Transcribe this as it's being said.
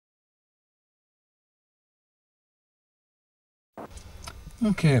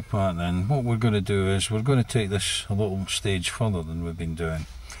Okay, Pat, then what we're going to do is we're going to take this a little stage further than we've been doing.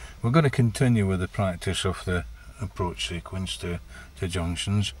 We're going to continue with the practice of the approach sequence to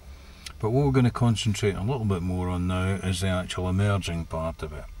junctions, but what we're going to concentrate a little bit more on now is the actual emerging part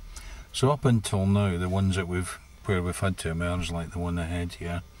of it. So up until now, the ones that where we've had to emerge, like the one ahead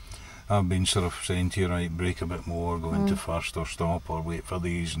here, I've been sort of saying to you, right, brake a bit more, go into first or stop or wait for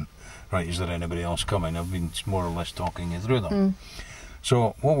these, and right, is there anybody else coming? I've been more or less talking you through them.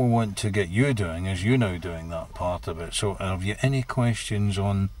 So what we want to get you doing is you now doing that part of it. So have you any questions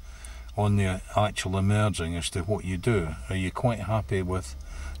on the actual emerging as to what you do? Are you quite happy with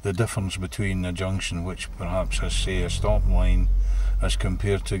the difference between a junction which perhaps has, say, a stop line as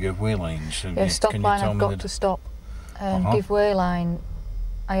compared to give way lines? Yeah, stop line I've got to stop. Give way line,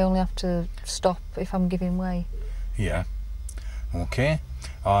 I only have to stop if I'm giving way. Yeah. Okay.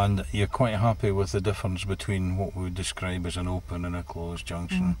 And you're quite happy with the difference between what we would describe as an open and a closed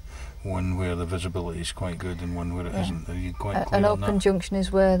junction, one where the visibility is quite good and one where it isn't? Are you quite clear an on open that? junction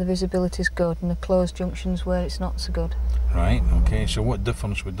is where the visibility is good, and a closed junction is where it's not so good. Right, okay, so what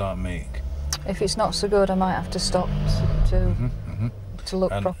difference would that make? If it's not so good, I might have to stop to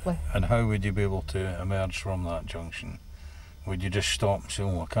look properly. And how would you be able to emerge from that junction? Would you just stop and say,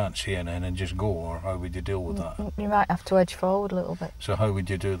 oh, I can't see anything, and just go, or how would you deal with that? You might have to edge forward a little bit. So how would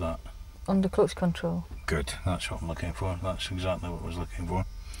you do that? Under clutch control. Good, that's what I'm looking for. That's exactly what I was looking for.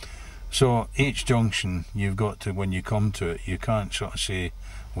 So each junction, you've got to, when you come to it, you can't sort of say,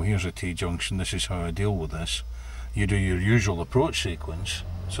 well, here's a T-junction, this is how I deal with this. You do your usual approach sequence,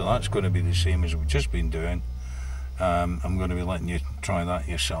 so that's going to be the same as we've just been doing. I'm going to be letting you try that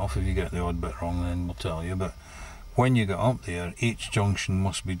yourself. If you get the odd bit wrong, then we'll tell you. But when you get up there, each junction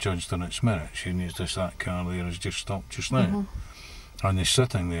must be judged on its merits. You notice that car there has just stopped just now. And he's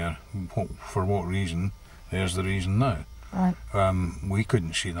sitting there. For what reason? There's the reason now. Right. We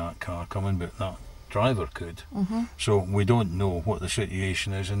couldn't see that car coming, but that driver could. So we don't know what the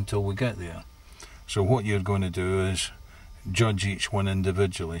situation is until we get there. So what you're going to do is judge each one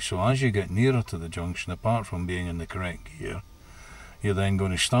individually. So as you get nearer to the junction, apart from being in the correct gear, you're then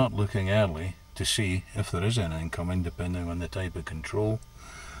going to start looking early to see if there is anything coming, depending on the type of control,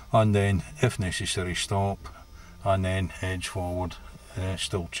 and then if necessary stop, and then edge forward,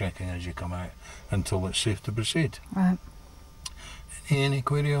 still checking as you come out until it's safe to proceed. Right. Any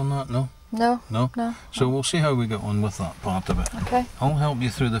query on that? No? No. So we'll see how we get on with that part of it. Okay. I'll help you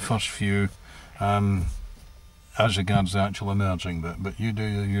through the first few as regards the actual emerging bit, but you do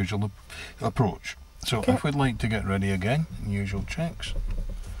your usual approach. So if we'd like to get ready again, usual checks.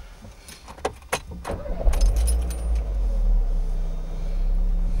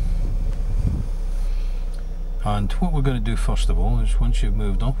 And what we're going to do first of all is, once you've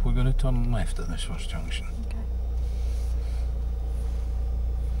moved off, we're going to turn left at this first junction.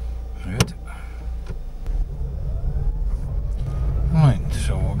 Good. Right,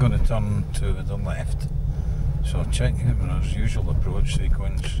 so we're going to turn to the left. So check your usual approach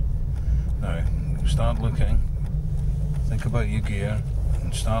sequence. Now, start looking. Think about your gear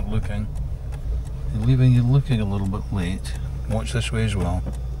and start looking. You're looking a little bit late. Watch this way as well.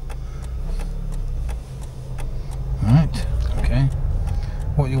 Right, okay.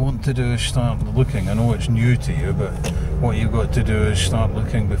 What you want to do is start looking. I know it's new to you, but what you've got to do is start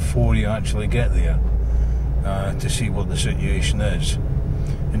looking before you actually get there to see what the situation is.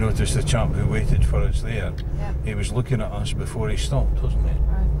 You notice the chap who waited for us there, he was looking at us before he stopped, wasn't he?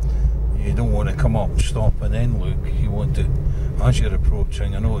 Right. You don't want to come up, stop and then look. You want to, as you're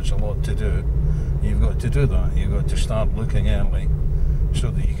approaching, I know it's a lot to do, you've got to do that. You've got to start looking early so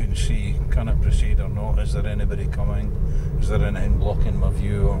that you can see, can I proceed or not? Is there anybody coming? Is there anything blocking my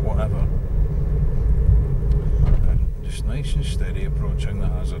view or whatever? And just nice and steady approaching the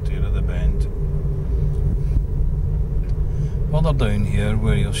hazard here at the bend. Further down here,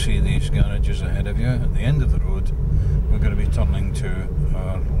 where you'll see these garages ahead of you, at the end of the road, we're going to be turning to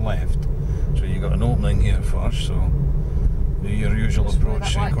our left. So you've got an opening here first, so do your usual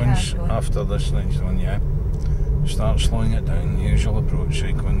approach sequence after this next one, Start slowing it down, usual approach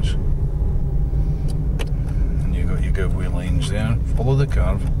sequence. And you've got your give way lines there. Follow the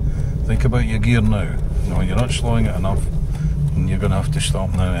curve. Think about your gear now. No, you're not slowing it enough, and you're going to have to stop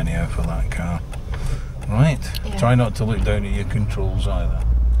now anyhow for that car. Right, try not to look down at your controls either.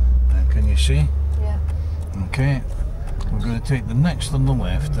 Can you see? Yeah. Okay, we're going to take the next on the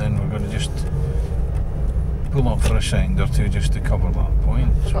left, then we're going to just pull up for a second or two just to cover that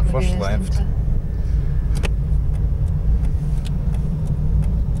point. So first left.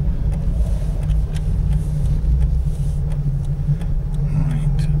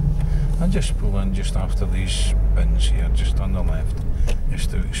 just pull in just after these bins here, just on the left,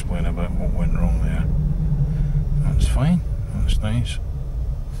 just to explain a bit what went wrong there. That's fine, that's nice.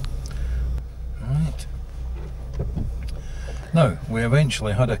 Right. Now, we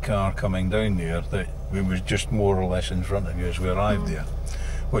eventually had a car coming down there that was just more or less in front of you as we arrived there,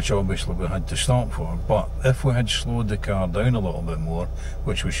 which obviously we had to stop for. But if we had slowed the car down a little bit more,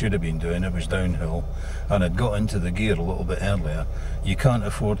 which we should have been doing, it was downhill, and had got into the gear a little bit earlier, you can't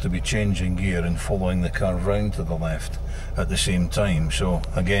afford to be changing gear and following the car round to the left at the same time. So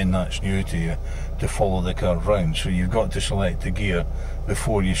again, that's new to you, to follow the car round. So you've got to select the gear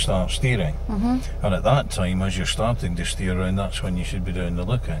before you start steering. And at that time, as you're starting to steer around, that's when you should be doing the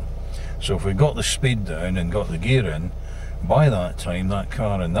looking. So if we got the speed down and got the gear in, by that time that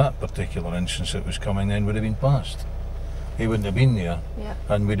car in that particular instance that was coming in would have been passed. He wouldn't have been there,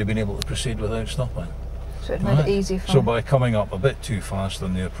 and we'd have been able to proceed without stopping. So it made it easy for So by coming up a bit too fast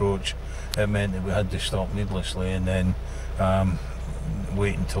on the approach, it meant that we had to stop needlessly and then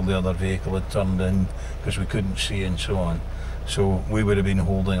wait until the other vehicle had turned in because we couldn't see and so on. So we would have been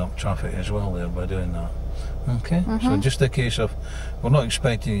holding up traffic as well there by doing that. Okay, so just a case of, we're not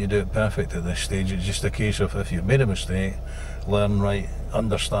expecting you to do it perfect at this stage, it's just a case of if you've made a mistake, learn right,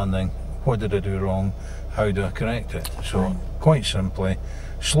 understanding what did I do wrong, how do I correct it. So quite simply,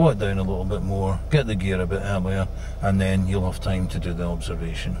 slow it down a little bit more, get the gear a bit earlier, and then you'll have time to do the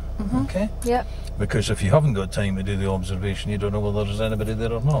observation. Okay? Yep. Because if you haven't got time to do the observation, you don't know whether there's anybody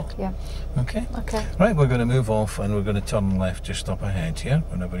there or not. Yeah. Okay? Okay. Right, we're going to move off and we're going to turn left just up ahead here,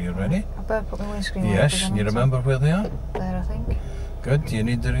 whenever you're ready. I better put my windscreen on. Yes, you remember where they are? There, I think. Good. Do you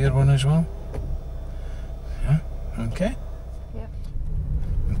need the rear one as well? Yeah. Okay. Yep.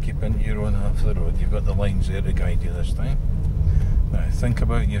 And keep into your own half of the road. You've got the lines there to guide you this time. Now think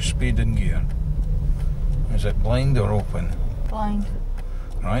about your speed and gear. Is it blind or open? Blind.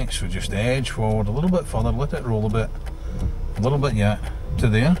 Right, so just edge forward a little bit further, let it roll a bit. A little bit yet. To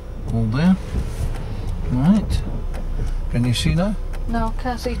there. Hold there. Right. Can you see now? No,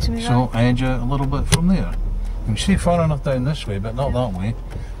 can't see to me So right. edge out a little bit from there. You can see far enough down this way, but not that way.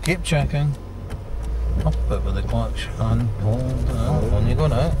 Keep checking. Up a bit with the clutch and hold down. On you go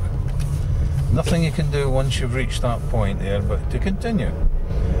now. Nothing you can do once you've reached that point there, but to continue.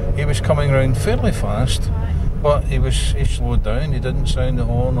 He was coming around fairly fast, but he slowed down. He didn't sound the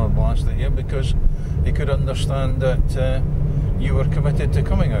horn or blast at you because he could understand that you were committed to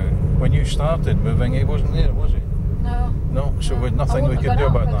coming out. When you started moving, he wasn't there, was he? No. No, so with nothing we could do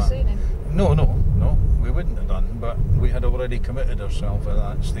about that. No, we wouldn't have done, but we had already committed ourselves at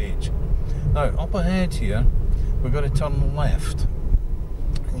that stage. Now, up ahead here, we're going to turn left.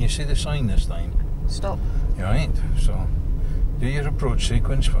 And you see the sign this time? Stop. Right, so do your approach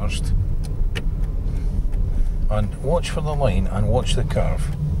sequence first. And watch for the line and watch the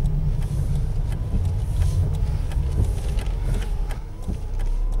curve.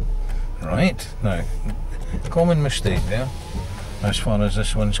 Right, now, common mistake there, as far as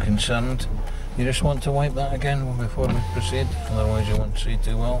this one's concerned. You just want to wipe that again before we proceed, otherwise you won't see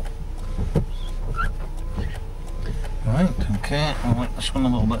too well. Right, okay, I'll wipe this one a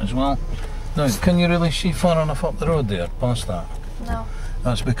little bit as well. Now, can you really see far enough up the road there, past that? No.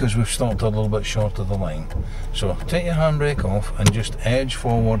 That's because we've stopped a little bit short of the line. So take your handbrake off and just edge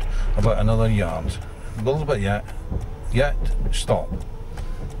forward about another yard. A little bit yet, stop.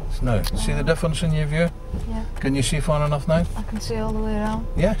 Now, see the difference in your view? Yeah. Can you see far enough now? I can see all the way around.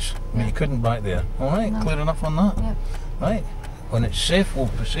 Yes, but you couldn't back there. Alright, clear enough on that? Yep. Right, when it's safe we'll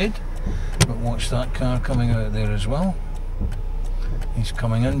proceed. But watch that car coming out there as well. He's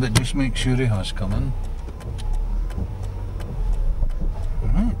coming in, but just make sure he has come in.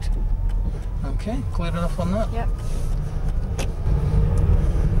 Alright. Okay, clear enough on that? Yep.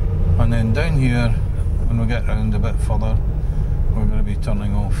 And then down here, when we get round a bit further, we're going to be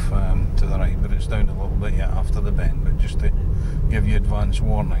turning off to the right, but it's down a little bit yet after the bend, but just to give you advance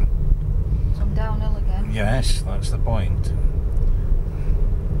warning. So I'm downhill again? Yes, that's the point.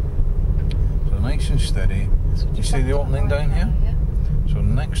 So nice and steady. So you see the opening down here? Yeah. So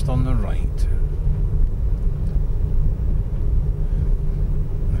next on the right.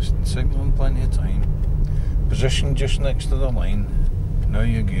 Signalling plenty of time. Position just next to the line. Now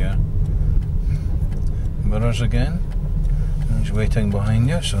your gear. Mirrors again. He's waiting behind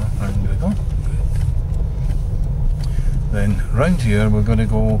you, so round we go. Then round here we're going to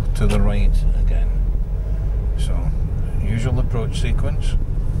go to the right again. So usual approach sequence.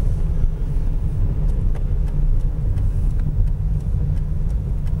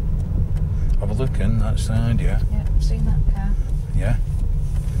 Have a look in, that's the idea. Yeah, I've seen that car. Yeah.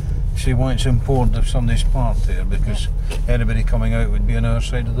 See why it's important if somebody's parked there, because anybody coming out would be on our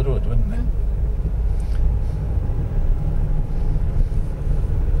side of the road, wouldn't they?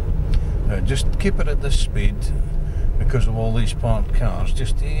 Now just keep it at this speed because of all these parked cars.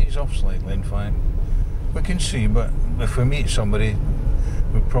 Just ease off slightly, in fact. We can see, but if we meet somebody,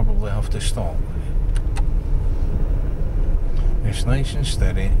 we'll probably have to stop. It's nice and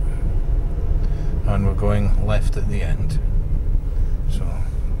steady, and we're going left at the end. So,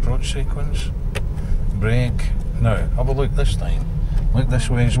 approach sequence, brake. Now, have a look this time. Look this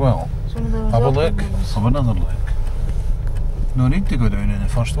way as well. Have a look, have another look. No need to go down in the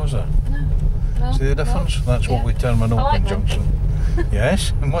first, was there? No. See the difference? That's what we term an open junction.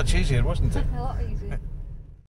 Yes, much easier, wasn't it? A lot easier.